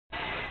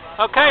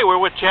Okay, we're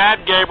with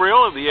Chad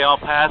Gabriel of the El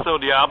Paso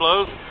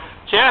Diablos.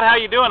 Chad, how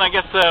you doing? I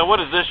guess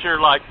what is this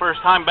your first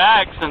time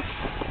back since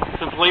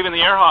leaving the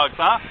AirHogs,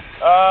 huh?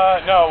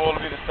 No, well, it'll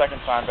be the second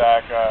time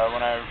back.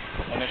 When I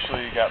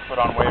initially got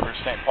put on waivers,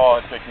 St. Paul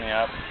had picked me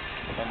up,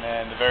 and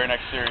then the very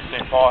next series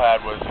St. Paul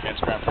had was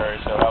against Grand PraIrie,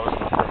 so that was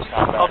the first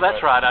time back. Oh,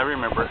 that's right, I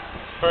remember it.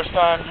 First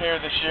time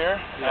here this year.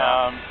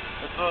 Yeah.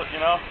 It's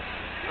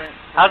spring,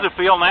 how's it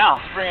feel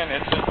now?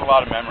 It's just a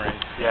lot of memories.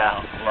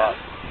 Yeah. A lot.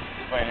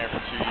 Playing here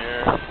for 2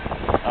 years,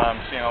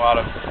 seeing a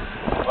lot of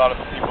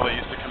the people that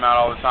used to come out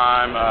all the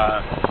time,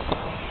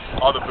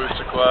 all the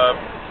booster club.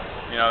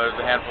 You know, there's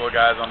a handful of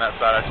guys on that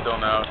side I still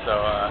know,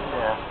 so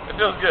It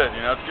feels good.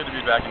 You know, it's good to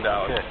be back in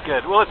Dallas.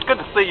 Good. Well, it's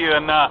good to see you,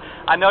 and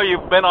I know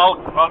you've been all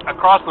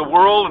across the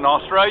world in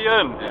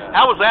Australia. And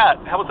how was that?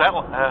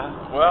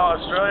 Well,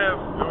 Australia,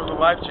 it was a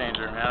life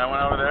changer, man. I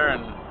went over there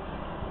and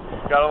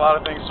got a lot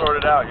of things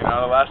sorted out. You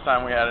know, the last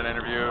time we had an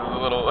interview, it was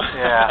a little.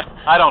 Yeah,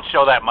 I don't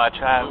show that much.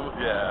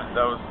 Yeah,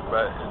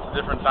 but it's a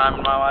different time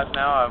in my life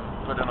now. I've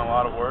put in a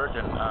lot of work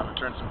and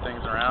turned some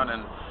things around,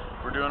 and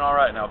we're doing all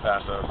right in El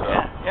Paso. So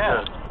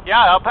yeah.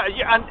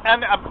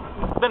 And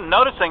I've been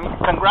noticing.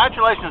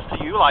 Congratulations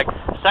to you,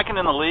 second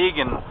in the league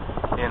in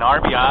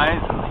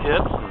RBIs and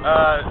hits.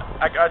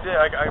 I did.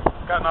 I've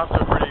gotten off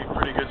to a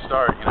pretty good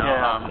start. You know.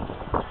 Yeah.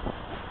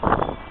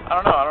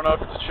 I don't know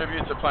if it's a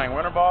tribute to playing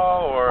winter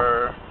ball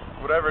or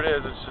whatever it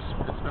is.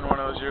 It's been one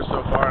of those years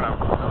so far, and I'm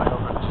really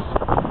hoping it's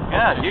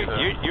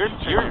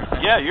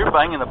you're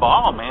banging the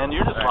ball, man.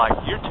 You're just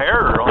you're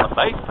terror on the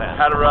base path.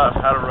 Had a rough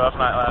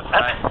night last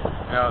night.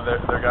 You know,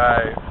 their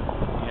guy,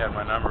 he had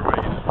my number. What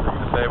are you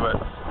gonna say? But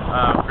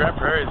Grand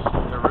PraIrie's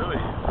they're really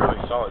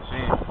solid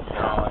team. You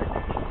know,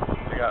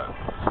 they got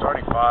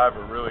starting five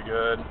are really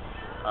good.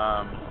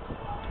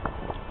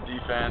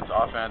 Defense,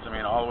 offense, I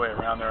mean, all the way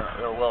around. They're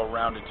a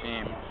well-rounded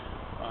team,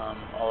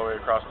 all the way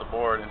across the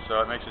board, and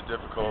so it makes it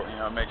difficult. You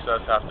know, it makes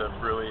us have to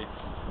really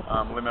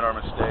limit our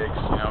mistakes.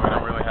 You know,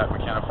 we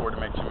can't afford to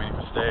make too many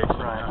mistakes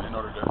in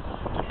order to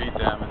beat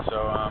them. And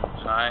so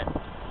tonight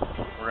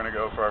we're gonna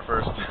go for our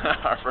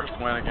first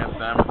win against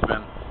them.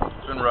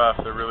 It's been rough.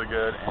 They're really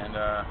good, and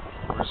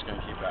we're just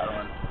gonna keep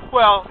battling.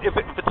 Well, if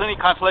it's any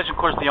consolation, of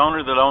course, the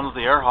owner that owns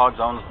the AirHogs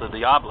owns the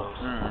Diablos.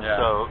 Yeah.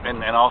 So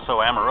and also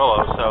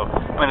Amarillo. So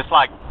I mean, it's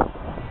like,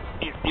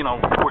 you know,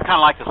 we're kind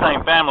of like the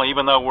same family,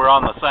 even though we're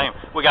on the same.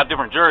 We got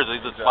different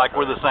jerseys. It's like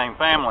we're the same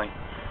family.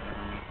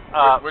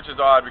 Which is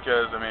odd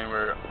because I mean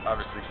we're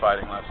obviously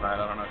fighting last night.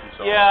 I don't know if you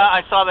saw. Yeah,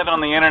 I saw that on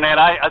the internet.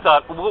 I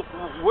thought, well,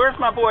 where's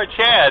my boy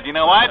Chad? You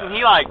know, why isn't he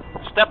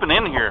stepping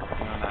in here?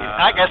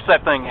 I guess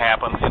that thing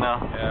happens, you know.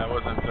 Yeah, it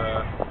wasn't.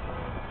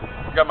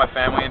 Got my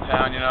family in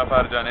town. You know, if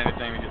I'd have done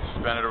anything to get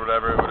suspended or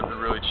whatever, it would have been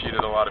really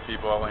cheated a lot of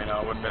people. You know,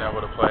 I wouldn't have been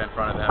able to play in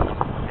front of them.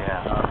 And,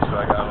 so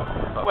I got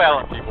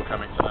about 30 people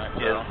coming tonight.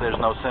 So. There's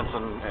no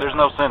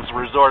sense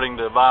resorting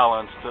to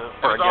violence for a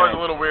game. It's always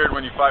a little weird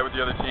when you fight with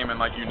the other team and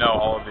you know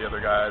all of the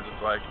other guys.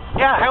 It's like,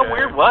 how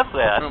weird was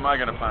that? Who am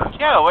I gonna punch?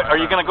 Yeah, are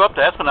you gonna go up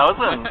to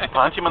Espinosa and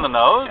punch him in the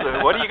nose?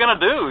 Or what are you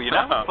gonna do? You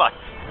know, yeah, that's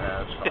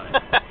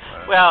funny.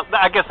 Well,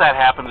 I guess that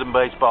happens in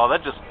baseball.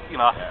 That just, you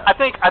know, I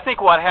think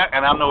what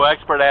and I'm no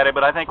expert at it,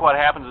 but I think what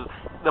happens is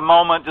the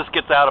moment just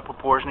gets out of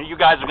proportion. You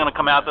guys are going to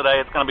come out today.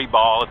 It's going to be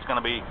ball. It's going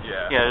to be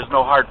there's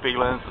no hard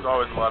feelings. There's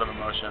always a lot of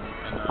emotion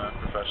in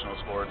professional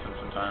sports, and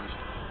sometimes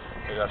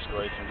it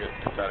escalates and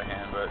gets out of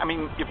hand. But I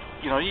mean, if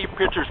you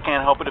pitchers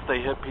can't help it if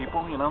they hit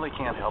people. You know, they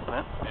can't help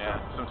it. Yeah,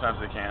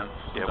 sometimes they can.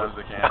 Sometimes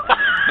they can't.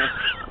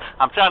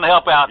 I'm trying to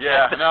help out.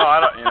 Yeah, no,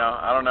 I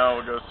don't know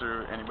what goes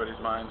through anybody's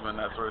minds when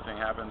that sort of thing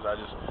happens.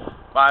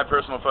 My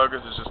personal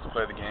focus is just to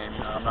play the game. You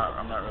know,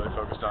 I'm not really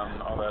focused on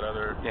all that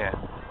other. Yeah.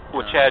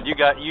 Well, Chad, to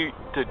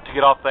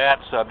get off that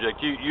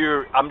subject.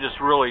 I'm just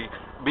really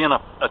being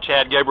a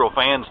Chad Gabriel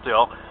fan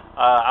still.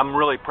 I'm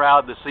really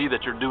proud to see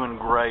that you're doing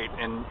great,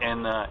 and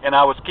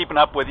I was keeping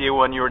up with you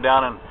when you were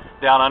down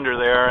under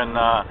there, and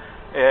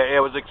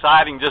it was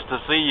exciting just to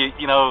see you.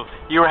 You know,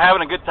 you were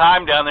having a good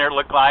time down there. It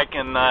looked like,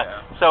 and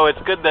so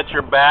it's good that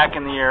you're back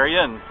in the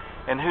area,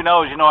 and who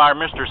knows? You know, our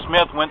Mr.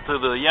 Smith went to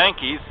the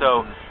Yankees,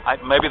 so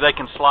maybe they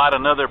can slide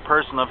another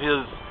person of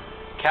his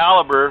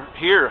caliber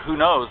here. Who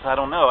knows? I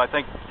don't know. I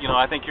think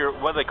you're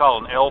what do they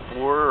call an L4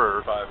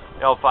 or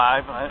L5.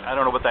 I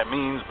don't know what that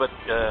means, but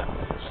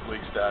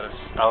league status.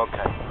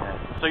 Okay.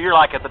 So you're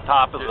at the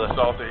top of the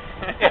salty.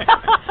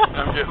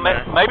 I'm getting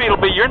there. Maybe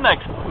it'll be your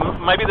next.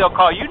 Maybe they'll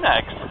call you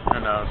next. Who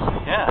knows?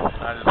 Yeah.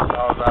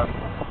 All I'm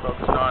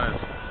focused on is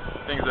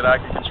things that I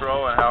can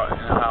control and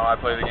how I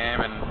play the game,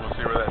 and we'll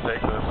see where that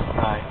takes us.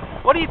 Right.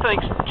 What do you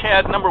think,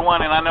 Chad? Number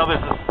one, and I know this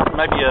is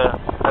maybe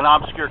an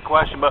obscure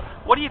question, but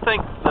what do you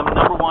think the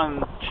number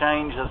one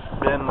change has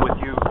been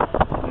with you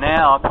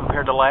now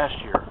compared to last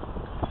year?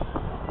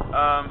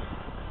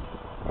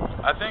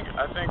 I think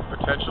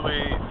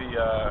potentially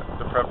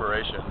the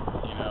preparation.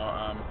 You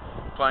know,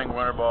 playing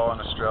winter ball in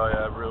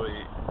Australia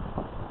really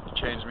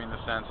changed me in the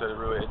sense that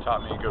it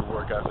taught me a good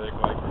work ethic.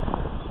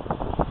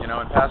 You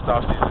know, in past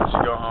off seasons,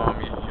 you go home,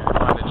 you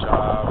find a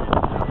job,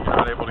 you're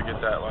not able to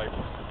get that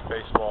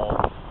baseball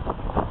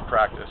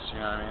practice. You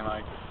know what I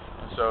mean?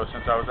 And so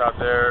since I was out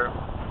there,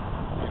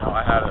 you know,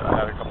 I had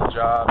a couple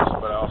jobs,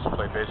 but I also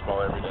played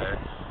baseball every day.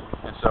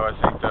 And so I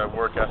think the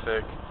work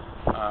ethic,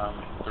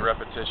 the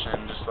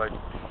repetition, just like,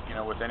 you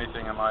know, with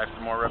anything in life,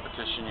 the more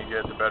repetition you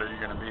get, the better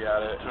you're going to be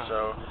at it. And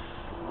so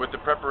with the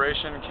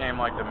preparation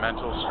came like the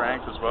mental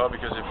strength as well,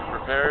 because if you're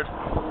prepared,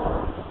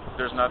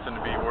 there's nothing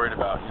to be worried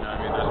about. You know what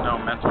I mean? There's no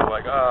mental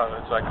like, oh,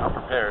 it's like I'm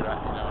prepared.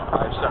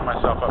 I've set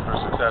myself up for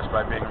success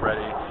by being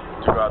ready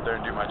to go out there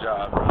and do my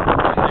job.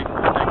 I think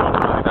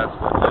ultimately that's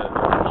it.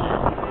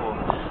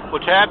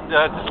 Well, Chad,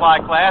 just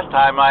like last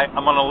time, I'm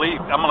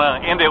gonna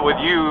end it with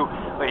you.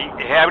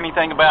 Have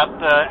anything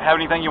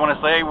you want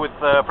to say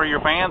for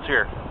your fans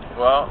here?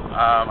 Well,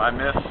 I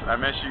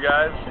miss you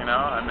guys. You know,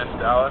 I miss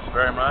Dallas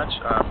very much.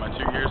 My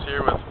 2 years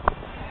here was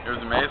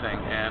amazing,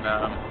 and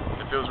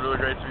it feels really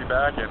great to be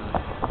back. And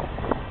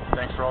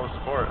thanks for all the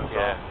support.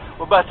 Yeah.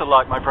 Well, best of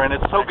luck, my friend.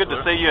 It's so good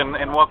to see you,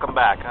 and welcome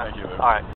back. Huh? Thank you, Luke. All right.